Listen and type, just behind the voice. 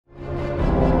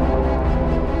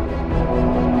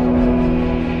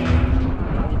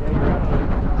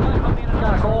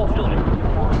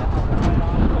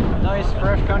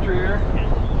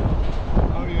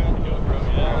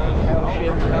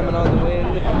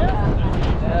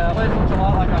place looks a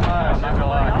lot like Ohio, I'm not gonna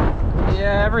lie.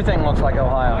 Yeah, everything looks like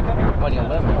Ohio. When you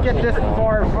live in Get this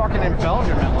far fucking in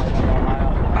Belgium, it looks like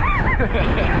Ohio.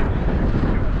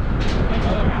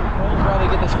 Probably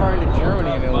get this far into Germany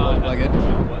and it'll look like it.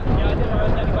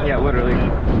 Yeah, literally.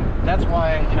 That's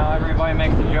why, you know, everybody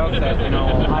makes the joke that, you know,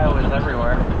 Ohio is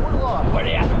everywhere.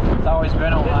 It's always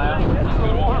been Ohio.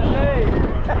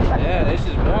 Yeah, this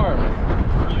is warm.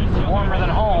 It's warmer than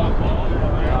home.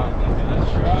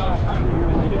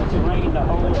 It's rained the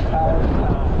whole entire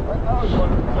time.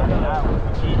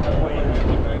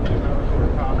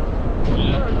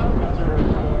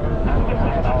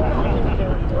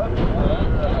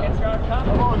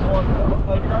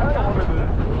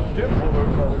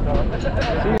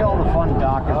 See all the fun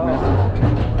dock is missing.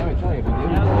 Let me tell you, if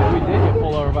we did get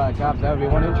pulled over by the cops, that would be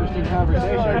one interesting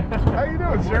conversation. How you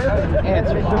doing, sir?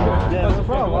 Answer. What's the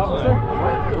problem, officer?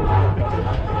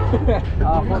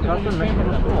 Fort Custom,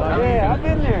 Michigan School. Yeah, I've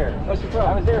been there. What's the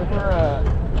problem? I was there for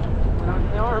when I was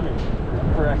in the Army.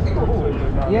 Correct.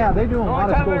 Yeah, they do a lot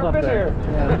of schools up there.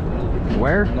 Yeah.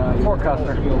 Where? No, Fort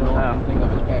Custer.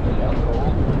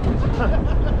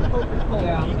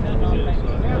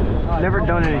 Never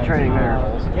done any training there.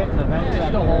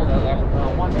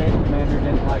 One base commander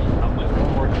didn't like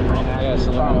Yeah,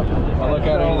 Salerno. I look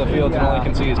out into the fields and all I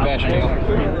can see is passion hill.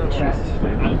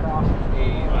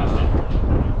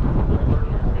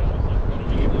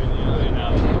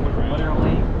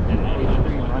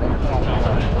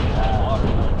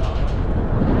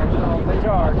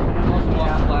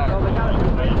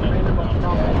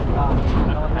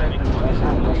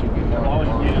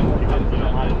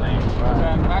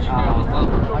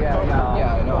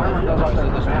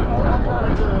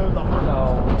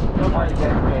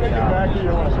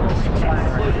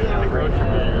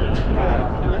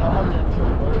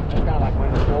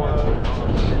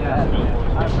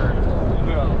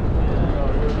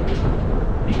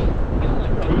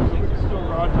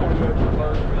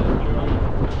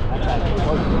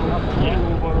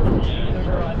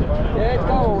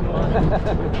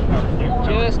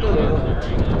 Just a little.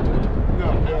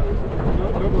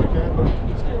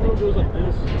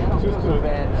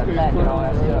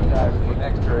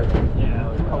 Extra.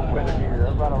 Yeah. Cold weather here.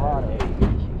 I've got a lot of.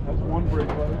 That's one brake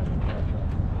light.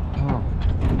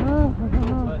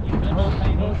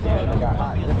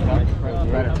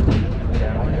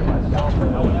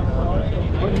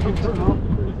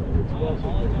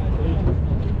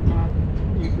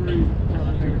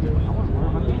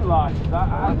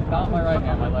 Not my right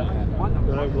hand, my left hand.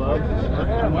 Do I have gloves?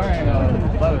 I'm wearing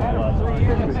leather gloves.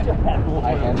 I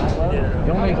have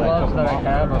the only gloves that I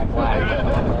have are black.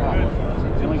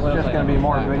 It's just going to be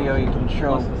more video you can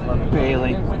show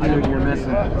Bailey. I know you're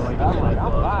missing.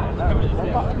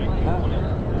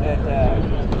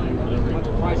 What's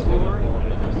the price for it?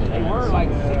 They were like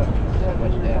 6,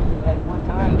 7 at one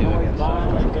time.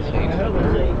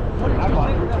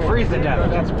 Freeze to death.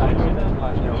 That's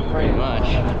Pretty much.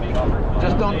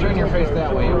 Just don't turn your face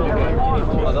that way.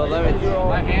 Although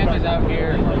my hand is out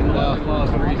here.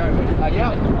 I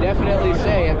can definitely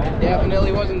say it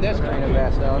definitely wasn't this kind of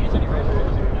fast though.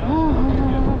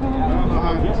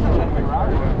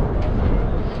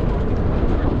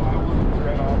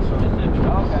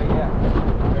 Okay, yeah.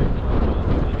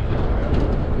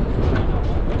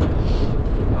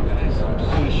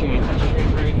 Sea shanty street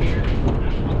right here.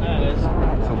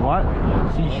 So what?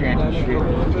 Sea shanty street.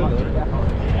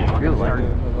 Feels like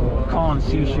calling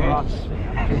sea shanties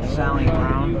Sally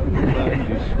around.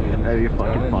 That'd be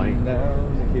fucking funny.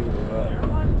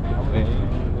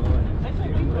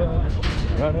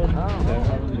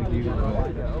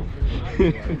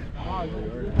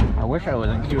 I wish I was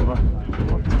in Cuba.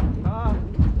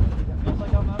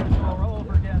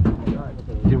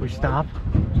 Did we stop?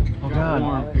 Oh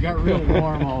god. It got real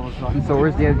warm all of a sudden. So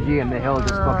where's the SG and the hill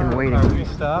just fucking waiting? We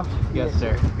stopped? Yes,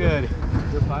 sir. Good.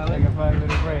 Take a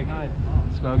 5-minute break.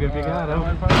 Smell good if you got them.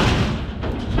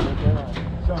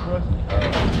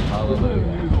 Hallelujah.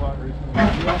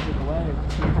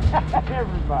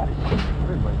 Everybody.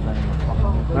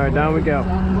 Alright, down we go.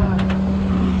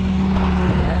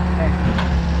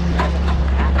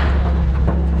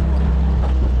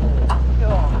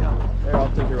 There,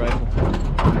 I'll take your rifle.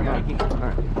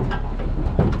 Alright.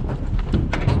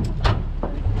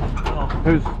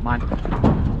 Who's mine?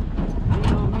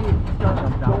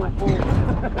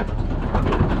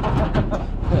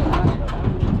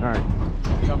 Alright.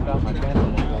 Jump down my fence.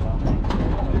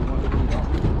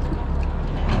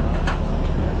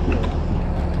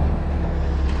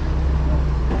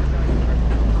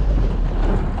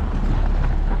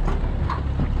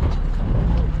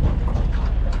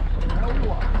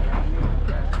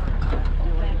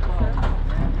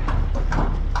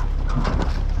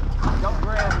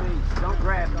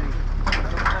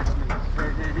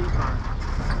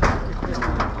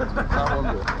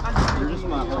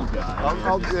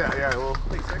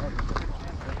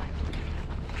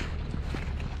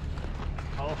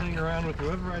 hang around with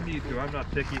whoever I need to. I'm not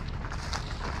picky.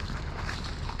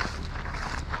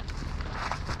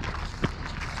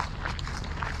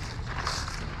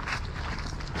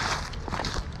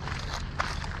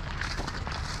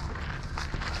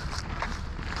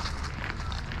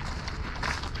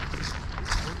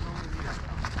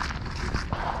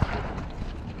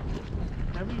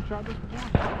 Have you shot this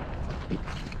before?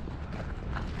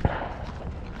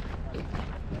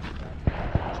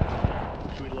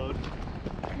 Should we load?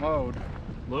 Load.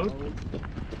 Load?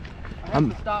 I have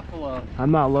to stop the load.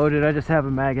 I'm not loaded, I just have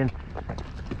a mag in.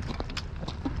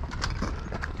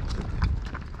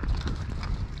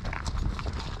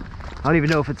 I don't even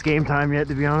know if it's game time yet,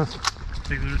 to be honest.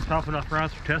 Think there's tough enough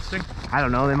rounds for testing? I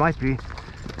don't know, they might be.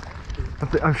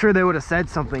 I'm sure they would have said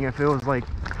something if it was like...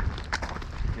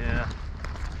 Yeah.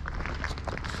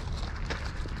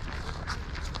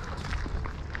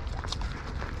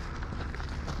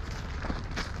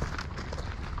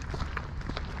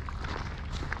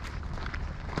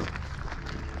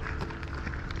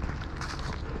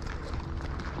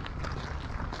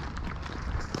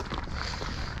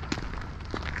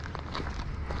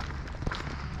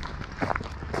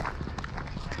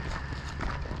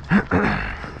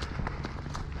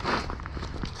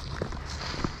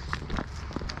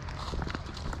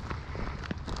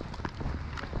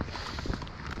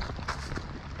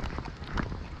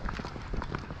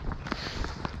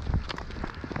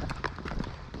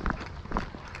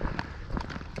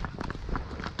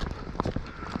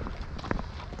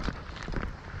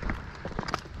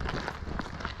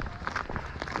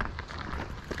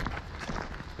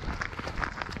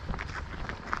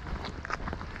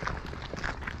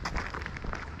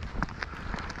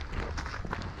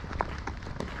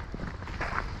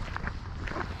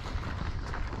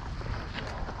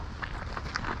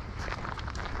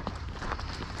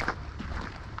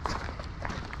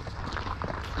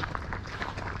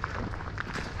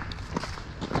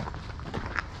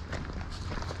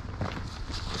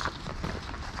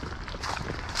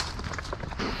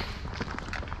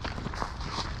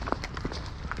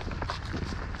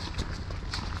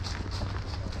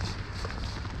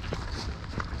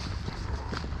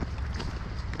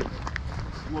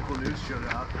 Local news showed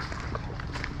up.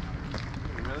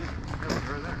 Really? Yeah,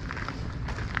 we were there.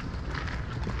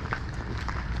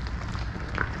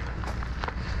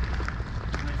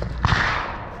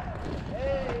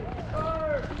 Hey,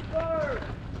 start! Start!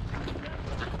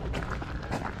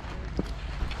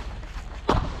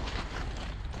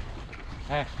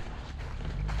 Hey.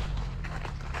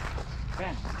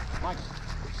 Ben, Mike.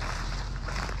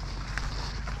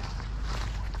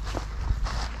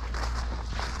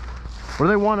 Where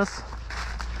do they want us?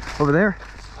 Over there?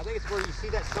 I think it's where you see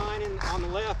that sign on the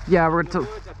left. Yeah, we're in the to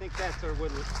woods. I think that's our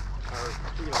wood, our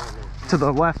tree line there. to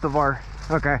the left of our...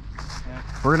 Okay. Yeah.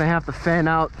 We're gonna have to fan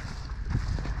out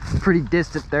pretty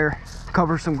distant there.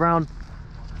 Cover some ground.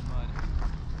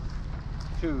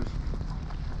 Twos.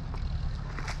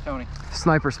 Tony.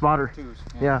 Sniper spotter. Twos.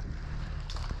 Yeah.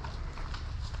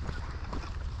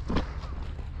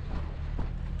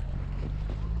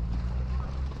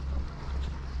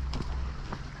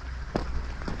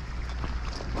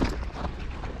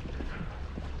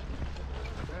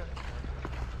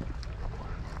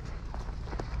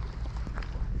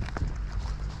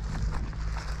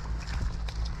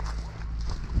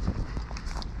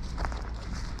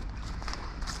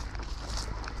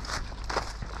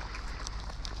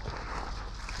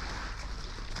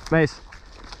 Mace.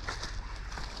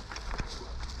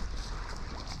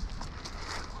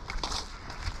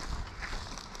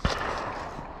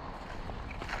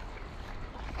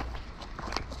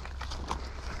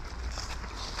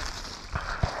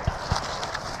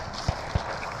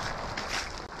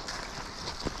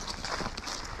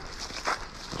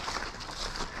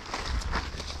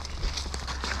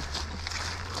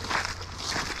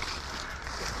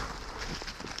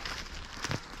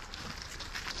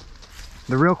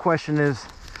 The real question is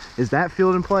that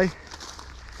field in play?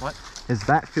 What? Is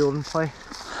that field in play?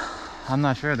 I'm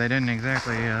not sure. They didn't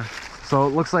exactly. So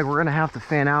it looks like we're gonna have to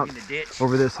fan out In the ditch.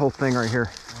 over this whole thing right here.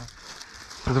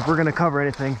 Because if we're gonna cover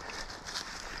anything,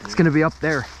 it's gonna be up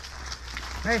there.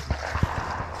 Hey.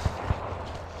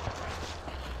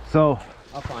 So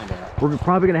I'll find out. we're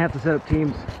probably gonna have to set up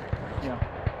teams.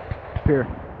 Yeah. Here.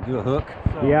 Do a hook?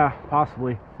 Yeah,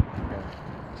 possibly.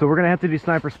 So we're gonna have to do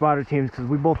sniper spotter teams because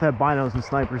we both have binos and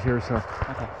snipers here. So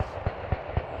Okay.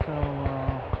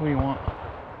 So, who do you want?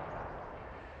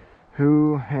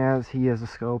 who has? He has a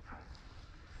scope.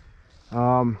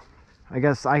 I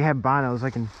guess I have binos. I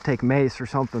can take Mace or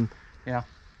something. Yeah.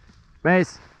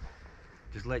 Mace.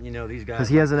 Just letting you know these guys. 'Cause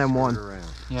he has an like to M1. skirt around.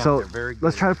 Yeah, So they're very good.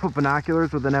 let's try to put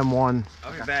binoculars with an M1.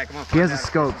 I'll be back. I'm gonna He has find a out.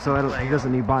 scope, so he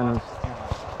doesn't need binos.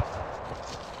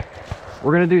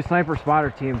 We're gonna do sniper spotter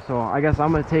team, so I guess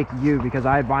I'm gonna take you because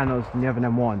I have binos and you have an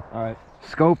M1. All right.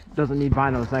 Scope doesn't need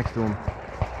binos next to him.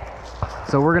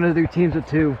 So we're gonna do teams of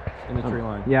 2. In the tree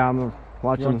line. Yeah, I'm gonna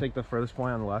watch You them. want to take the furthest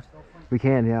point on the left? We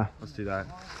can, yeah. Let's do that.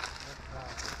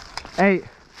 Hey,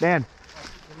 Dan.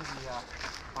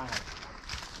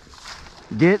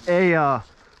 Get a,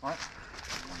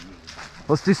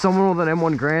 let's do someone with an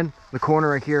M1 Grand, the corner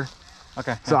right here.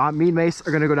 Okay. So me and Mace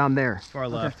are gonna go down there. Far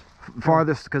left.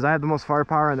 Farthest, because I have the most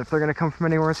firepower, and if they're gonna come from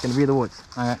anywhere, it's gonna be the woods.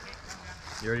 Okay.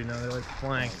 You already know they like to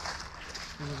flank.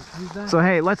 So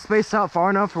hey, let's space out far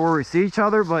enough for where we see each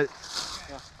other, but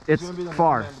it's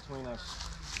far.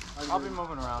 I'll be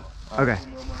moving around. Okay.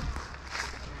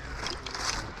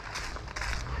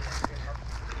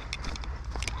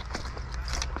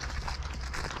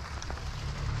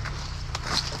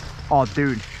 Oh,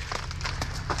 dude.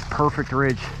 Perfect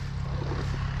ridge.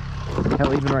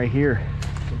 Hell, even right here.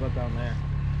 What about down there?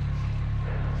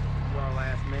 You our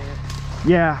last man.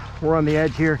 Yeah, we're on the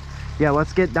edge here. Yeah,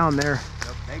 let's get down there.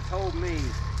 They told me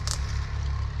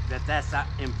that that's not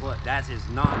in play. That is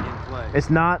not in play. It's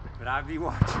not. But I'll be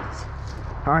watching.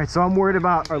 All right, so I'm worried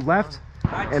about our left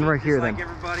and right here then. Like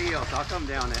everybody else, I'll come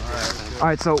down that. All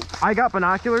right, so I got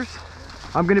binoculars.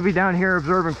 I'm gonna be down here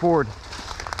observing forward.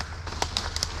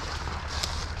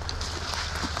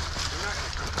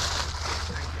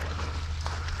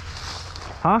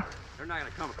 Huh? They're not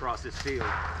gonna come across this field.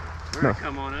 They're No. gonna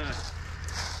come on us.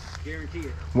 Guarantee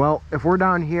it. Well, if we're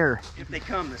down here, If they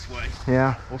come this way.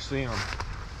 yeah, We'll see them.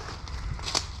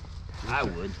 I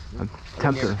would. I'm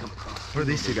tempted. What are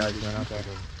these two guys doing out there?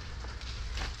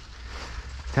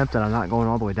 Tempted. I'm not going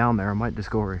all the way down there. I might just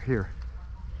go over here.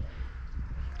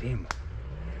 Damn.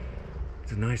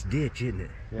 It's a nice ditch, isn't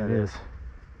it? Yeah, It is.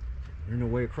 There's no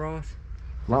way across.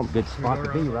 Well, Good spot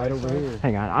to be right over here.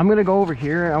 hang on. I'm gonna go over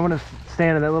here. I want to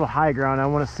stand on that little high ground. I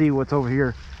want to see what's over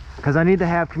here, because I need to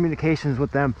have communications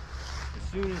with them. As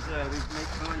soon as we make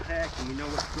contact and we know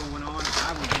what's going on,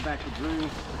 I will go back to Drew,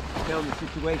 tell him the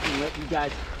situation, let you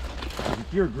guys,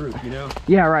 it's your group, you know?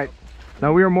 Yeah, right.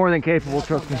 No, we are more than capable.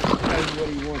 Trust me. Tell him what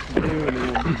he wants to do and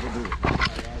then we'll do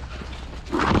it.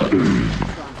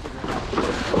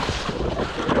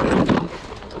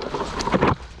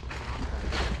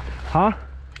 Huh?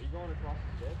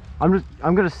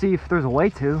 I'm gonna see if there's a way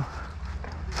to.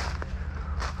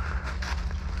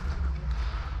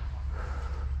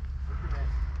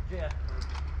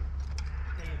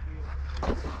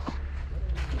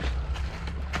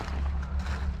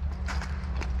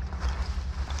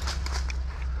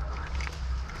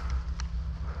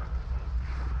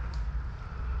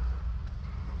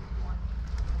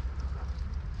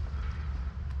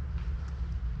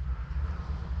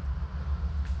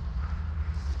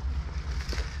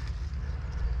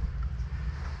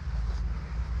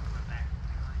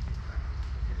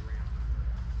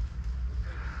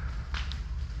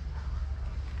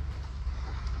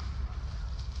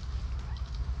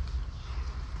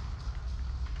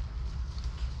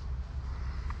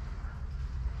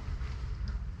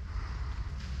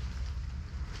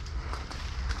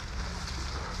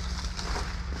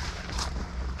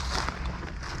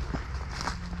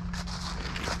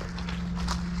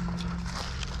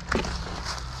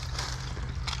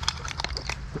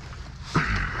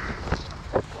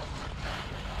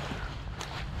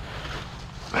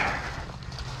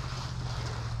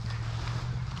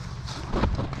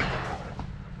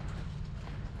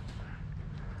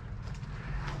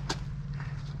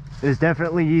 It is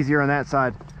definitely easier on that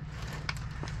side.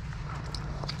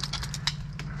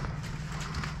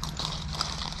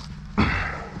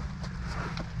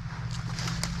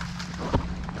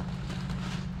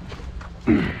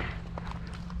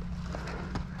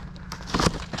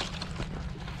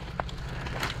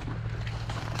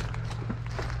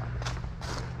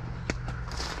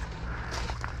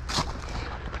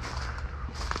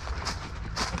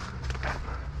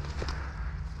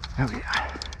 Oh yeah.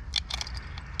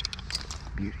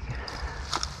 Beauty.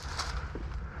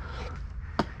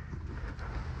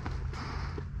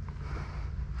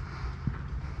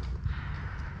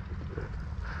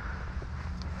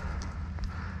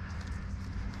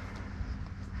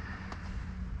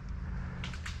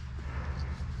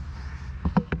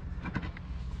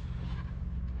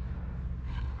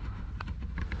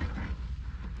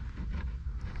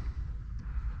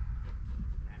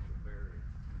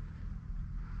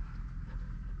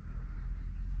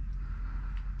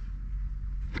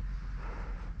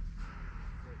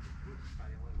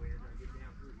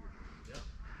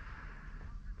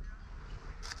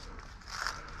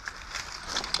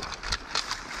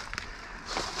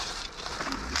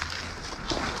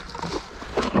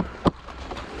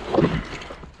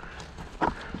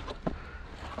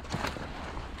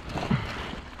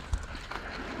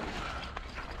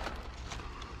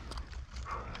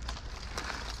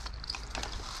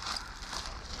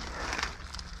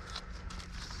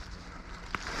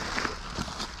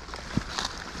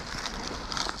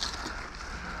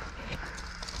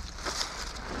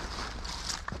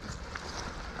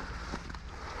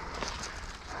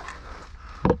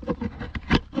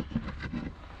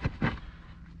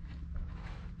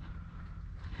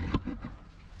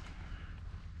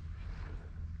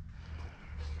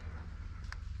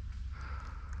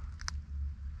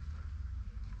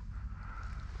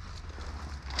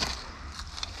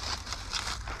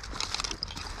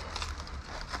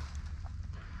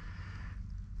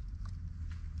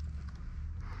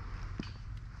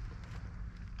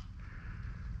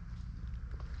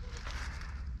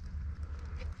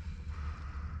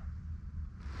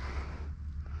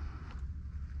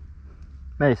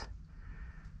 Mace,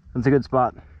 that's a good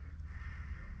spot.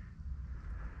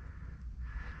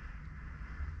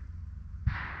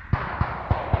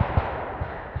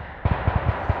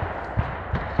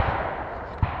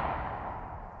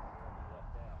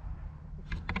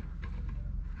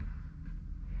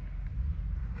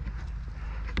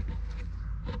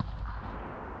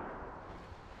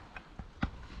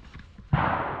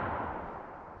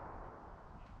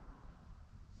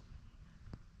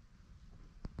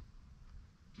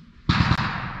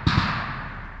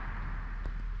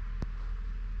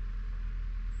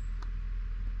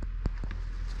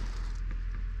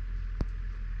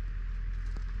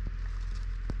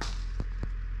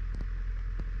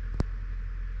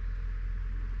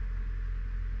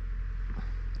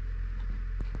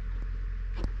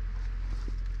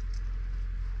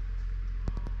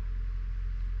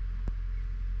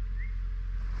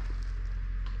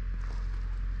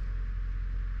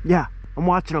 Yeah, I'm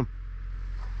watching them.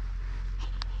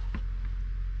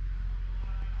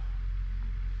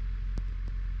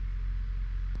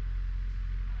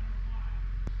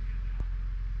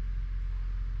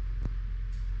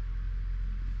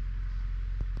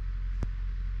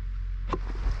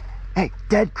 Hey,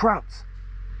 dead Krauts.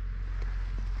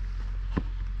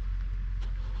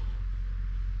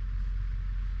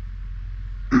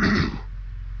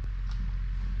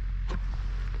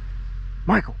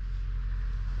 Michael.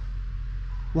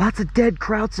 Lots of dead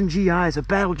Krauts and GIs. A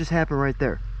battle just happened right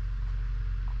there.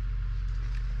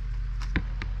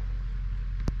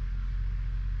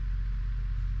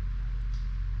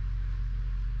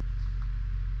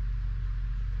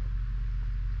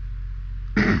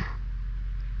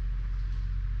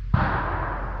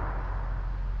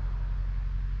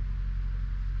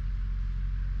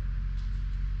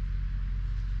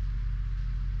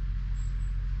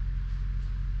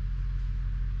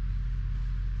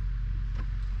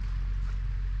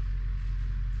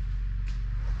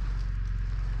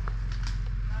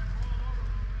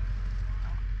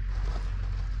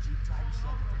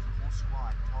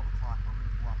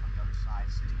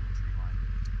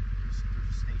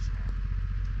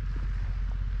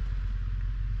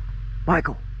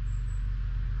 Michael,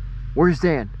 where's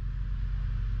Dan?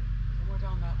 Somewhere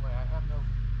down that way. I have no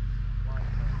line.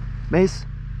 Mace,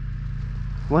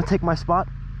 you want to take my spot?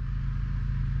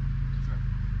 Sure.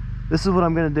 This is what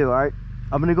I'm going to do, alright?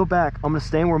 I'm going to go back. I'm going to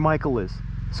stand where Michael is,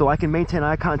 so I can maintain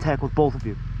eye contact with both of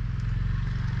you.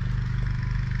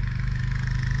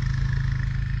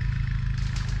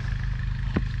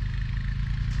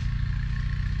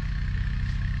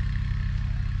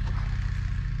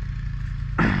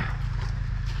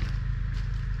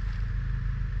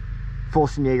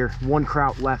 Fulton Jaeger, 1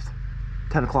 Kraut left,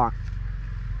 10 o'clock.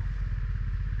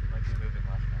 Might be moving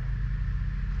left now.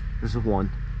 There's a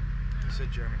 1. You said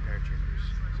German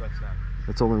paratroopers, so that's them.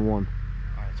 That's only 1.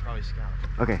 Alright, it's probably Scout.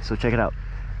 Okay, so check it out.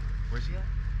 Where's he at?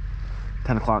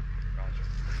 10 o'clock. Roger.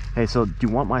 Hey, so do you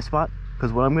want my spot?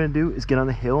 Because what I'm going to do is get on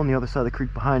the hill on the other side of the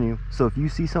creek behind you. So if you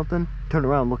see something, turn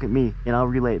around, look at me, and I'll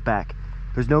relay it back.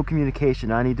 There's no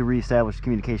communication. I need to reestablish the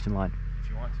communication line. If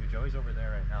you want to. Joey's over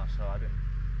there right now, so I've been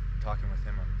talking with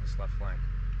him on this left flank.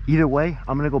 Either way,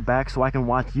 I'm going to go back so I can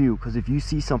watch you. Because if you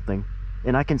see something,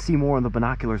 and I can see more on the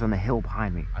binoculars on the hill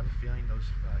behind me. I have a feeling those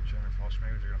German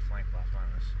Fallschirmjägers are going to flank left on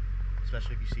us.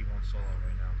 Especially if you see one solo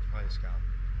right now. It's probably a Scout.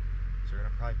 So they're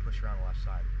going to probably push around the left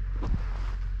side.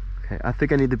 Okay, I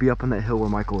think I need to be up on that hill where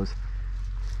Michael is.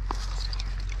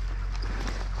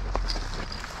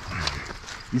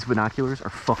 These binoculars are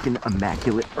fucking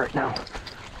immaculate right now.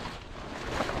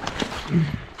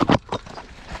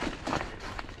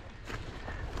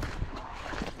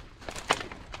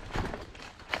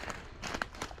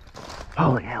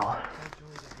 Holy hell.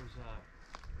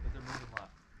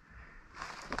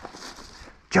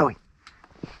 Joey,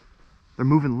 they're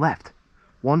moving left.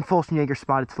 1 Fulton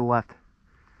spotted to the left.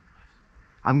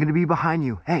 I'm gonna be behind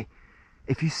you. Hey,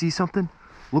 if you see something,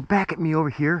 look back at me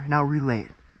over here and I'll relay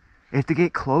it. If they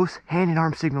get close, hand and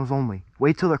arm signals only.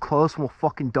 Wait till they're close and we'll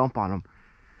fucking dump on them.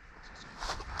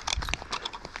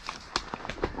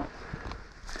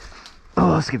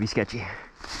 Oh, this is gonna be sketchy.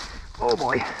 Oh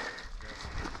boy.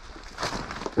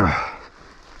 Ugh.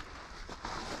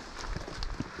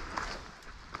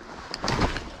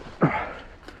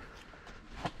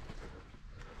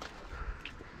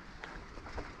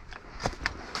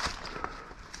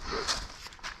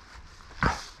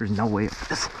 There's no way of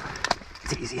this.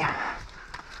 It's easy. Not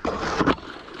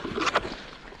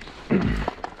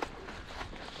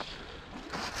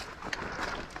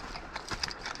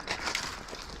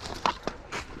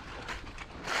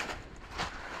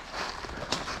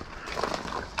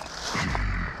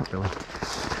really.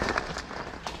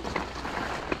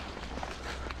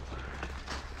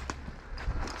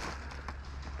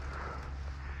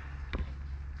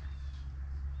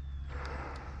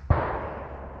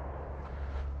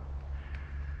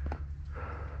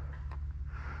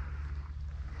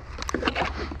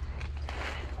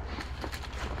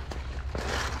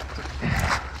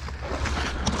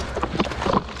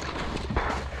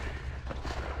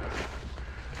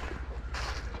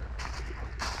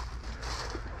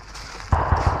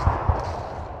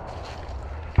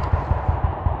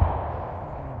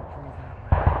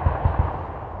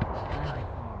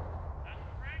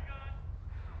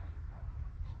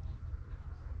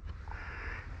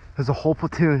 There's a whole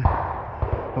platoon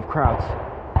of Krauts.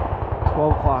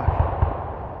 12 o'clock.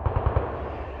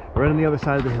 Right on the other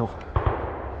side of the hill.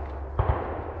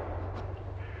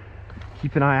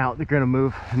 Keep an eye out. They're gonna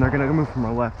move, and they're gonna move from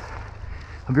our left.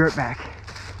 I'll be right back.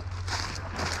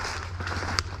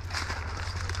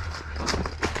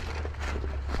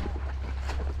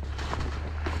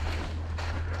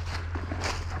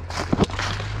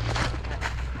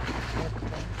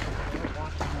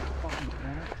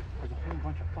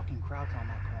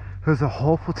 There's a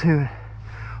whole platoon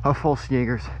of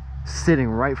Volksjägers sitting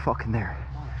right fucking there.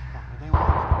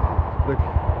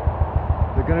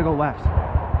 They're gonna go left.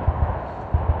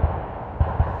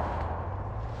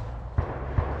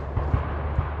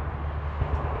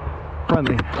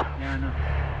 Friendly. Yeah, I know.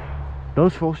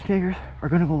 Those Volksjägers are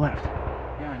gonna go left.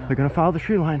 Yeah, I know. They're gonna follow the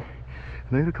tree line,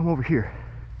 and they're gonna come over here.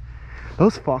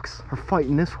 Those fucks are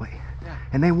fighting this way, Yeah.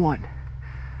 and they won.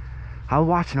 I was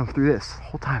watching them through this the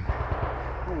whole time.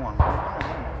 Who won?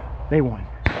 They won.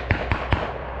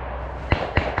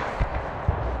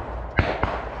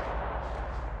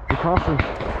 They're crossing.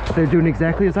 They're doing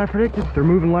exactly as I predicted. They're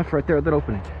moving left right there at that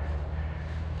opening.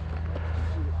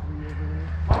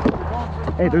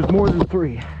 Hey, there's more than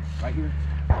 3. Right here.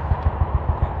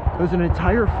 There's an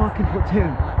entire fucking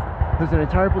platoon. There's an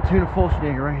entire platoon of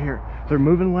Volksjäger right here. They're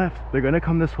moving left. They're gonna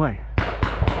come this way.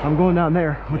 I'm going down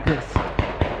there with this.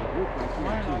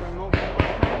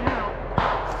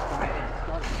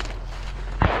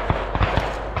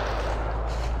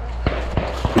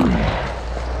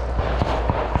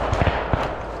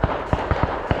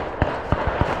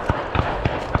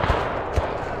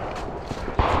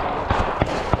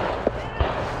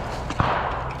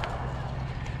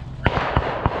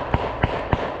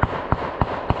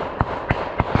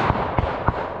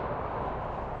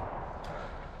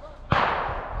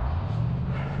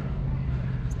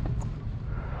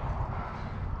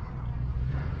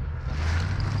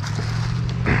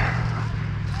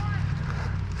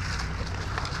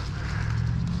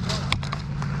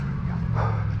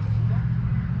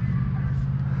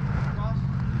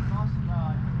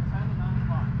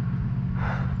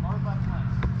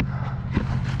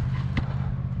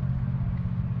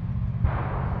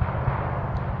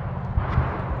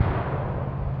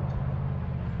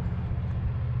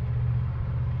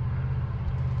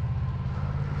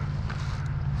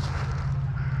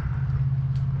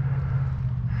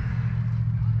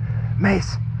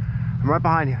 Mace, I'm right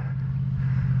behind you.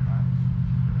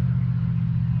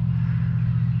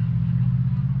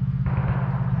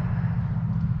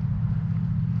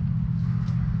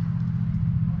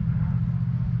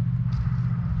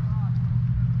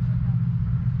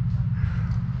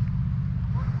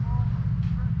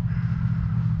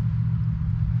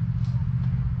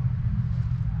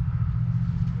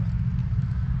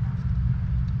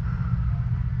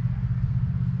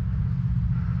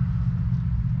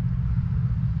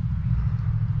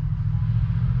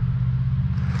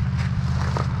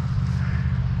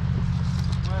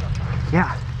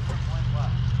 Yeah.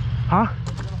 Huh?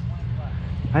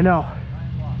 I know.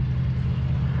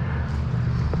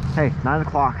 Hey, 9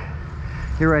 o'clock.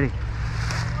 Get ready.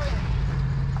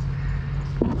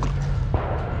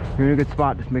 You're in a good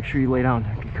spot. Just make sure you lay down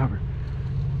and get covered.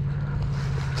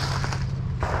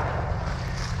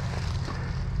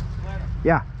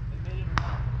 Yeah.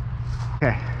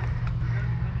 Okay.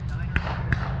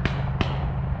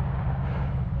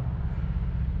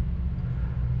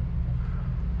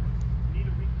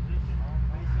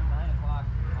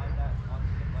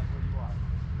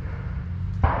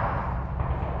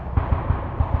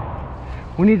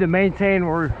 We need to maintain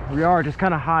where we are, just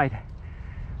kind of hide.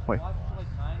 Wait.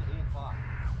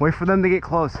 Wait for them to get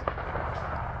close.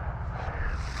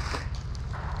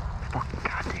 Fucking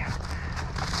goddamn.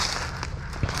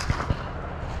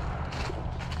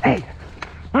 Hey,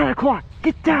 9 o'clock,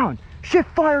 get down. Shift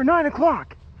fire, 9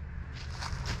 o'clock.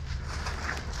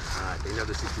 They know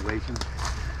the situation.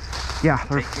 Yeah,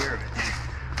 Take care of it.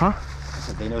 Huh? I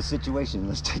said they know the situation.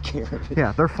 Let's take care of it.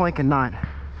 Yeah, they're flanking 9.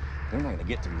 They're not gonna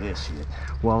get through this shit.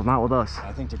 Well, not with us.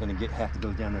 I think they're gonna have to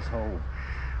go down this hole.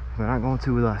 They're not going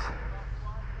to with us.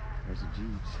 There's the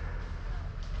Jeeps.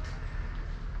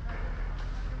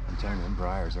 I'm telling you, them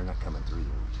briars, they're not coming through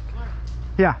those.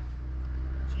 Yeah.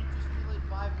 Chief just relayed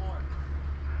 5 more.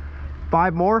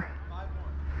 5 more? 5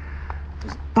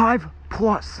 more. 5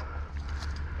 plus.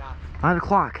 9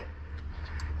 o'clock.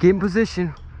 Get in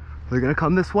position. They're gonna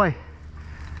come this way.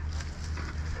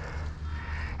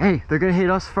 Hey, they're gonna hit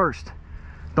us first.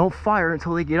 Don't fire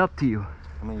until they get up to you.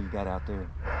 How many you got out there?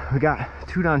 We got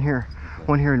 2 down here, Okay.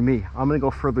 1 here and me. I'm gonna go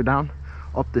further down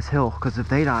up this hill, because if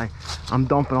they die, I'm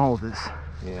dumping all of this.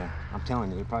 Yeah, I'm telling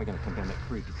you, they're probably gonna come down that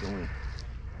creek. It's the only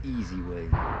easy way.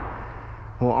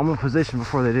 Well, I'm in position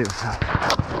before they do. So.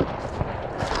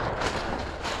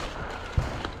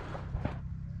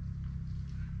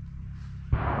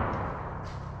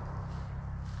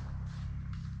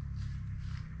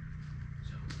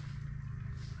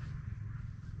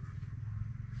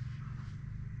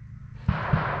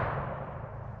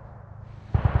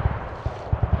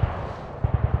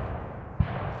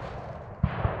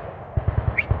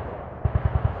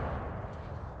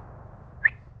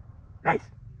 Nice.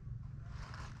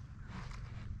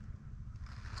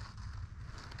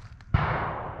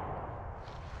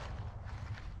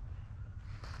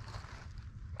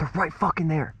 They're right fucking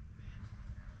there.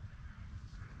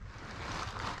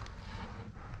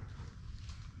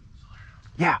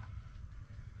 Yeah.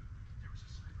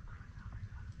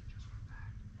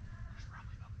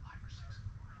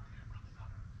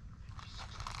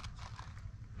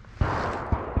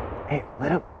 Hey,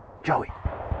 let him. Joey.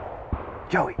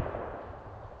 Joey.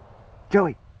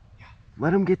 Joey. Yeah.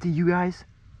 Let them get to you guys,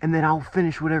 and then I'll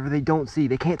finish whatever they don't see.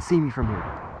 They can't see me from here.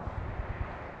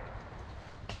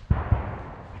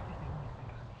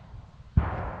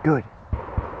 Good.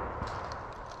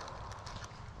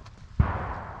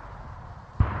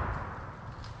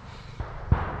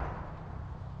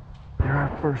 They're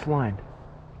our first line.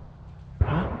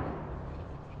 Huh?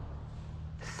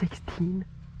 16?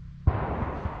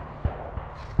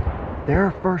 They're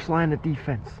our first line of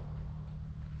defense.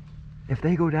 If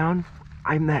they go down,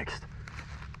 I'm next.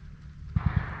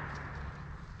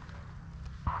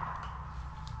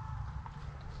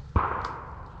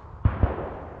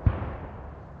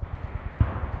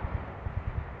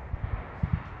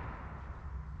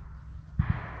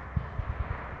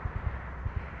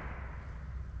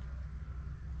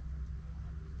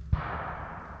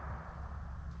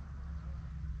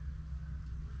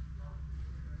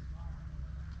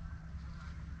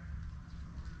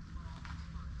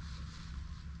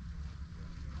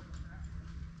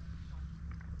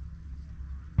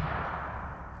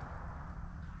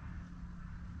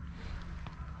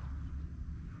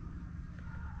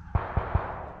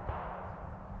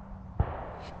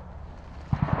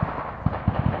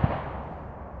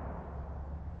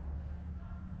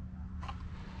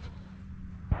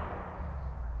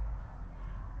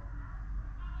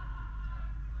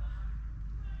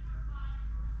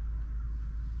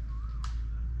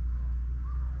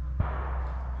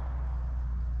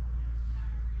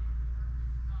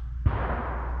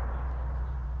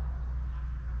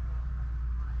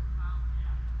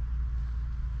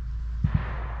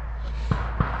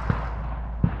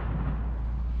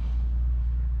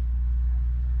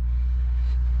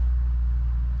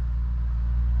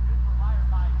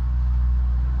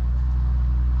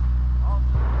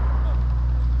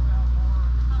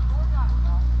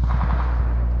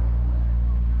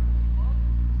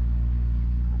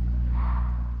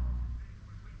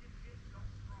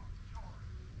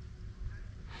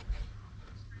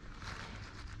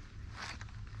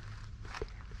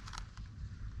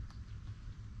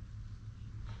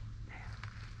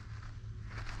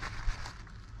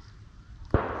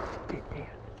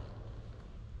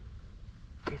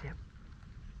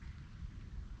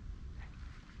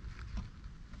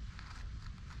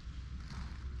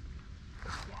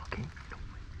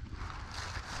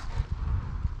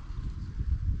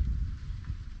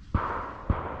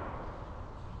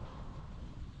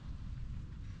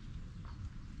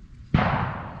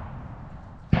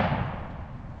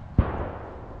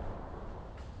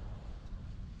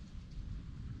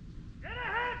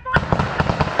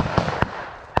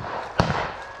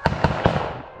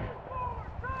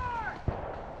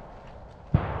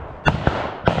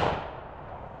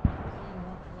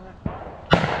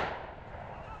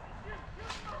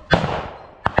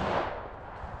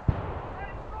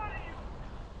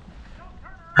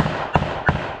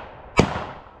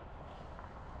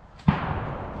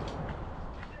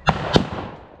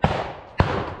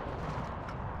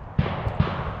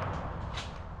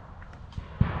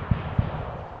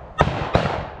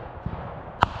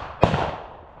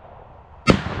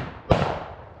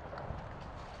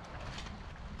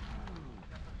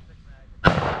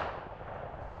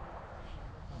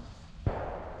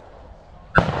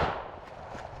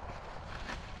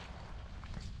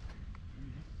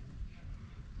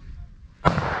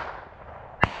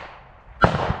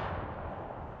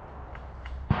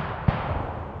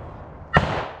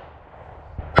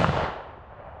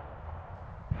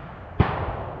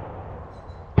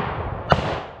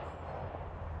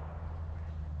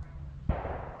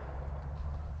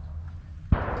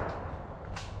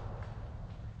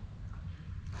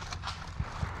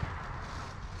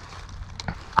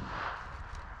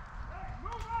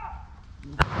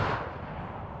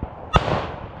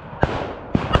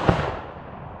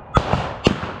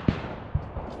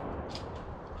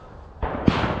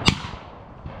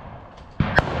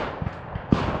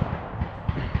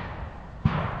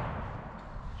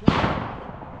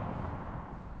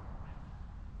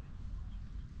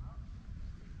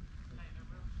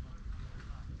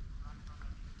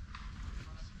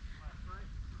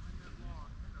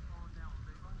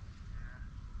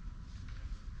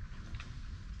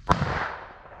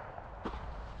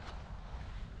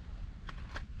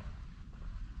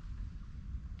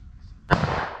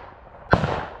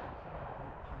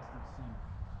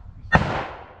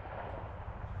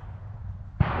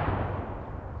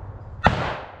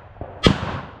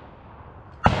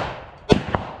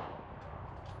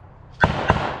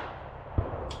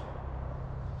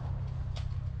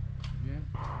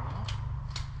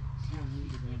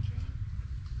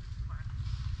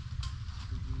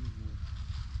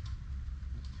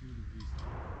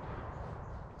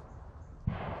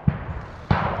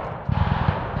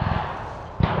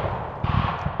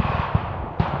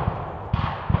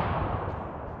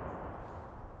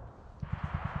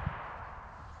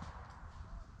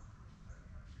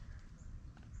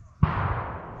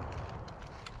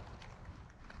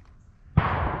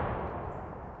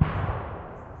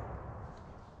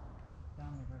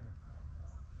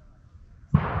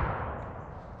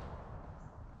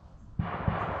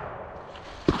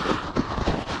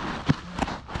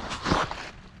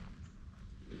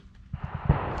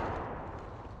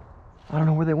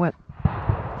 they went. Thompson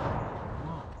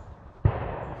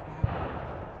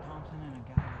and a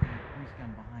guy with a police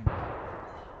gun behind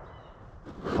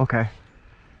us. Okay.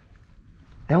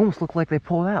 They almost look like they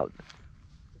pulled out.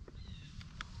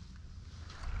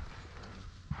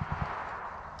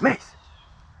 Mace!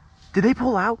 Did they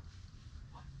pull out?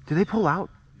 Did they pull out?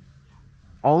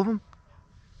 All of them?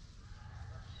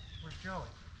 Where's Joey?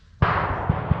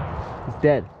 He's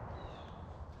dead.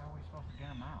 How are we supposed to get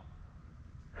him out?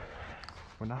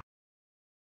 We're not.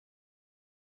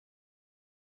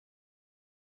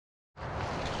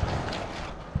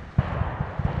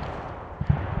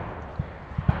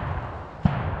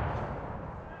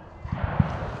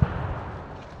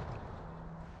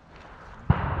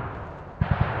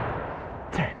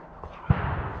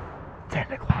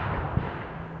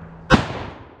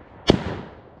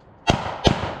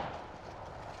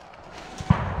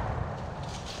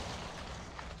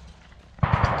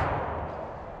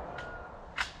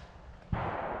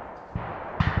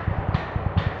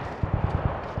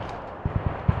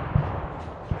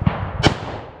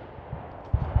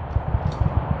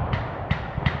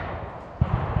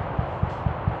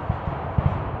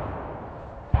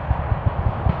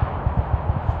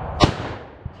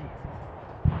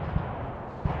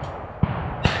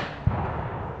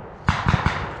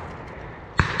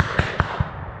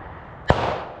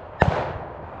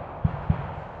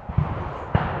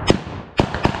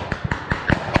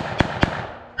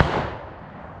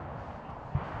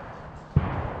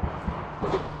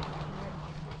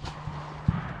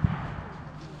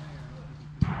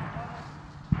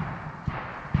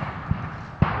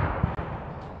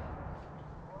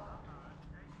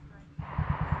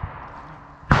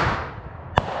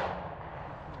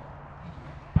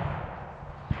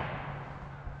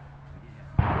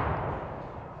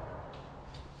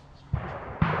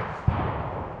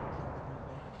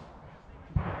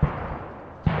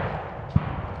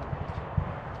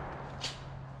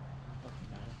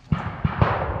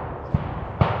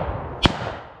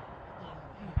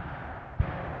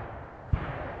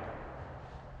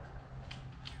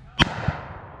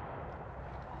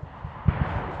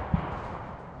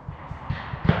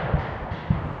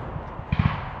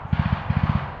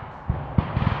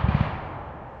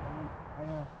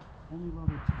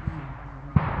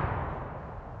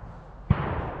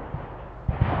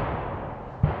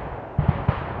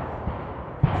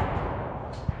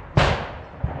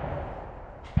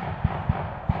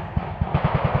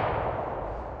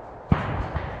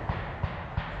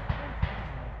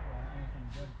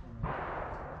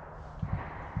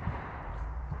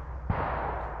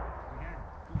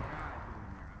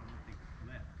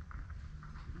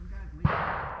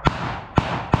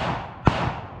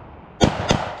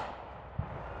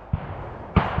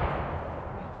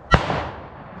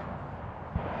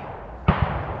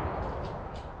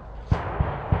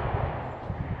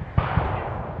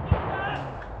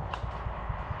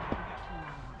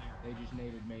 They just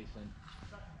naded Mason.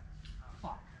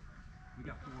 Fuck. We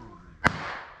got 4 over there. I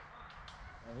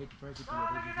hate to break it to you, they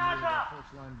just naded our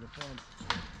first line of defense.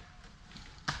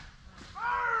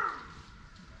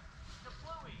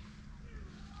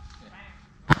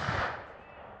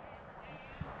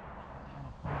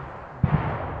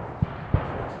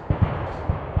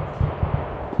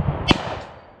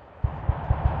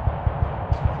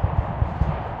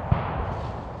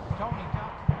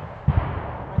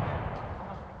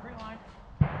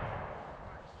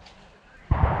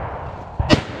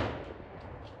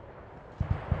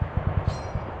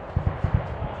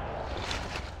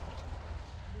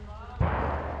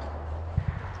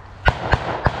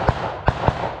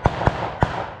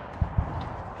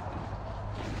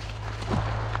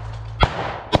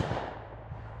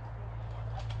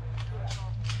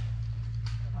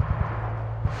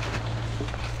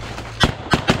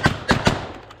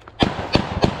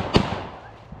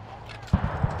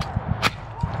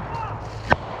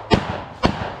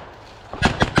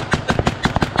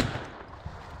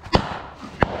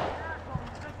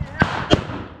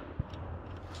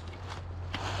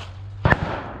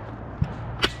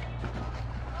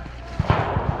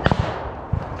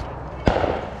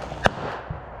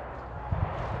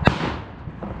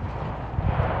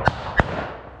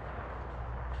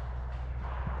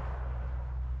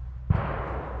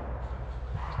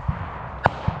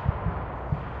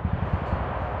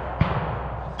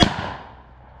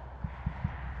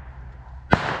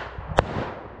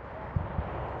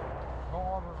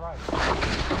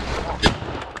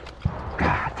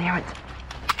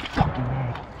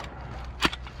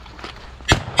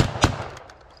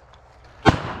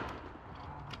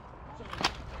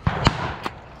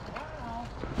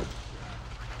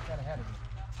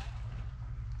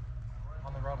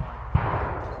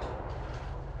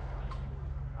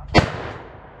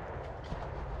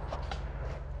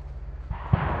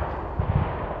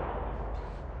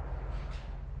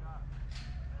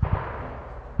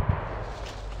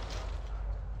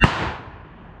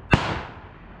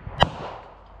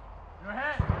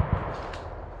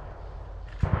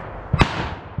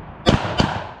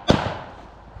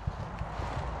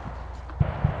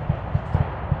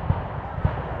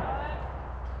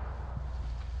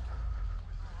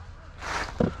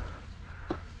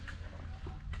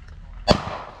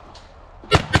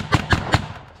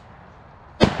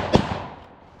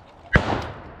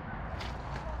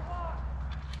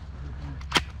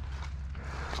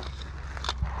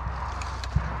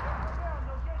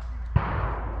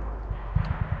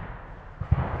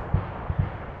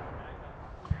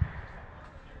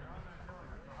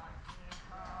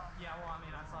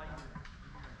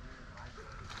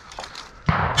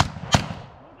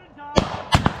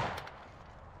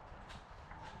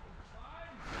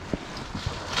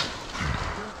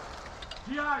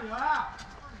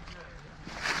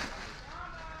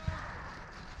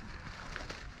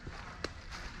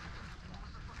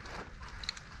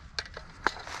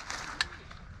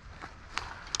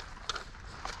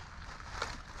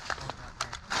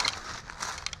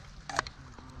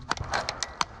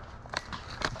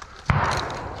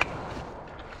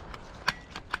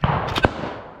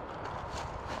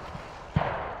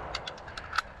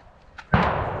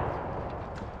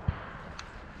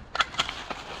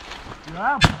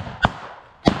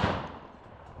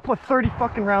 Put 30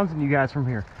 fucking rounds in you guys from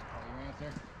here.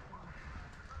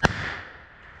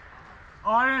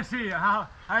 Oh, I didn't see you. How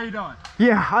you doing?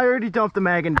 Yeah, I already dumped the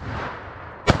mag in.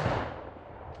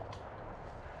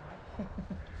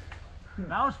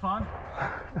 That was fun.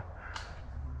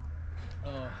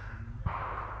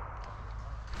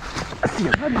 See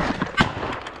you, buddy.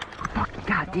 Fucking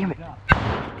god damn it.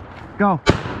 Go.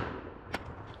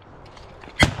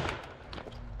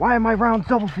 Why am I rounds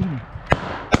double feeding?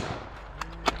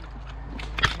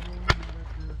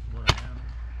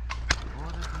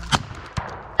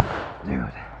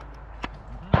 Dude.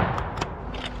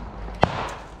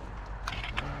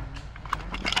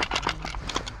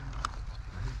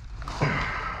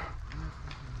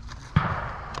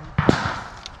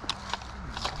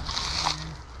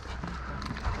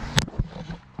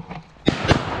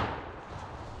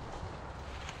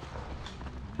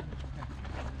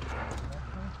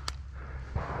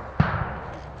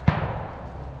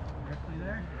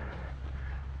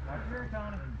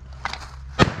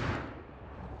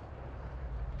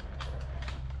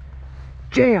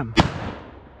 Jam.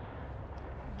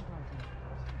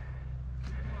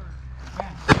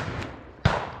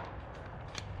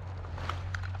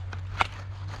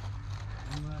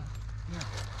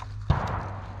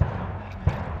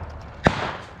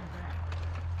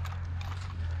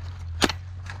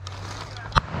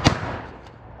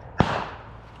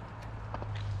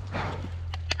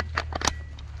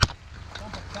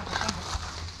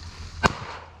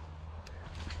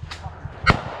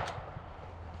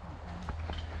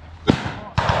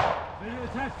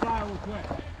 Test fly real quick.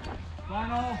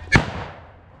 Final.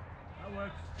 That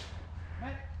works.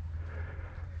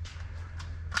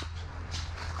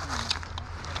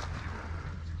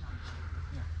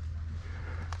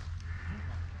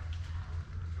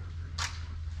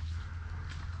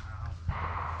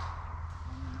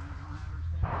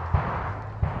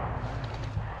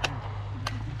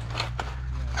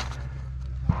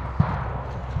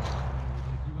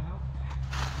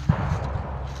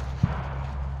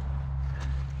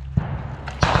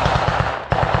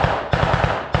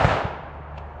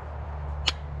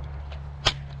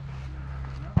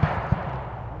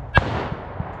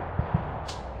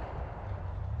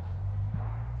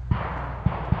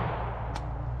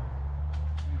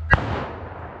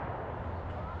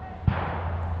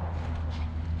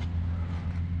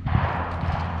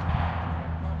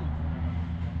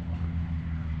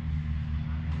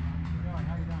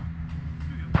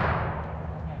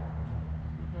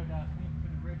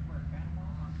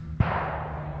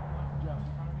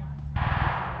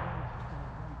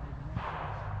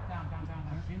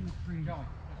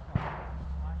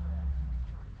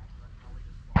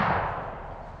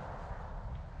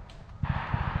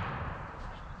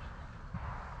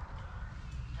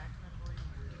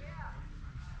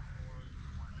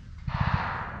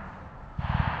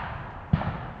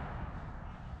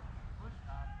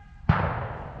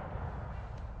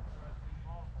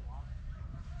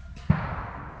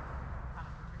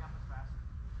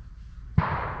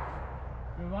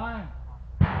 Good line.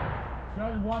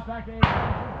 Try to walk back to aid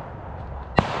station.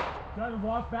 Try to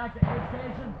walk back to aid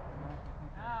station.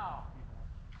 Now.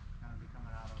 Gonna be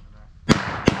coming out over there.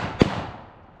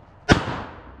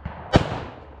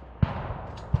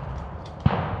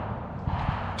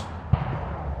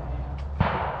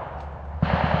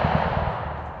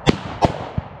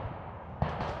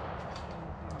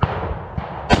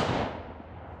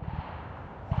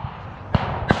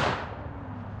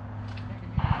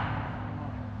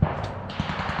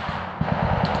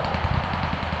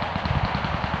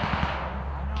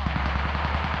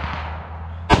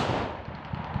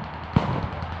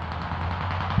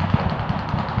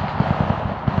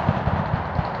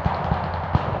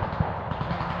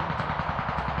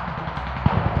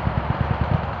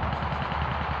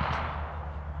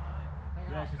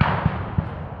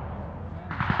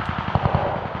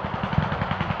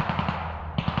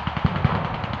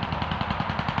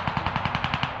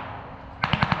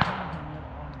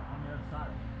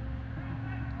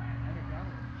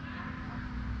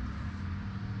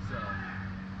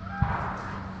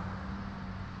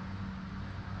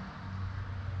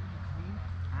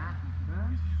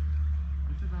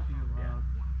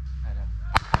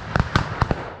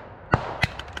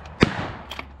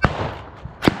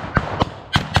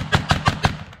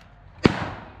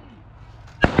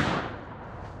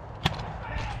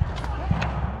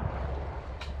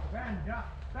 Ben, yeah.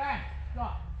 Ben,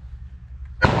 stop.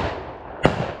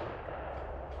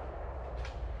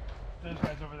 Those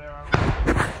guys over there are.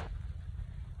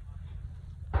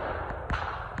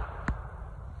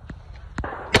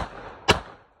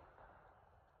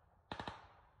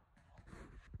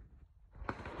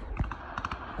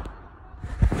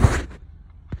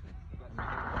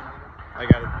 I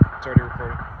got it. It's already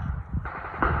recording.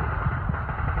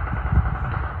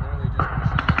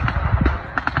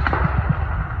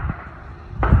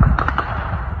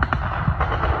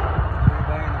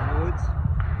 Everybody in the woods?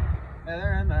 Yeah,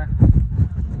 they're in there.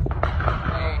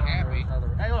 Hey, happy.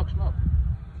 Hey, look, smoke.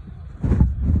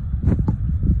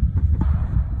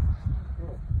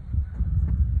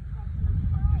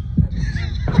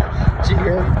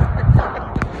 Cheers.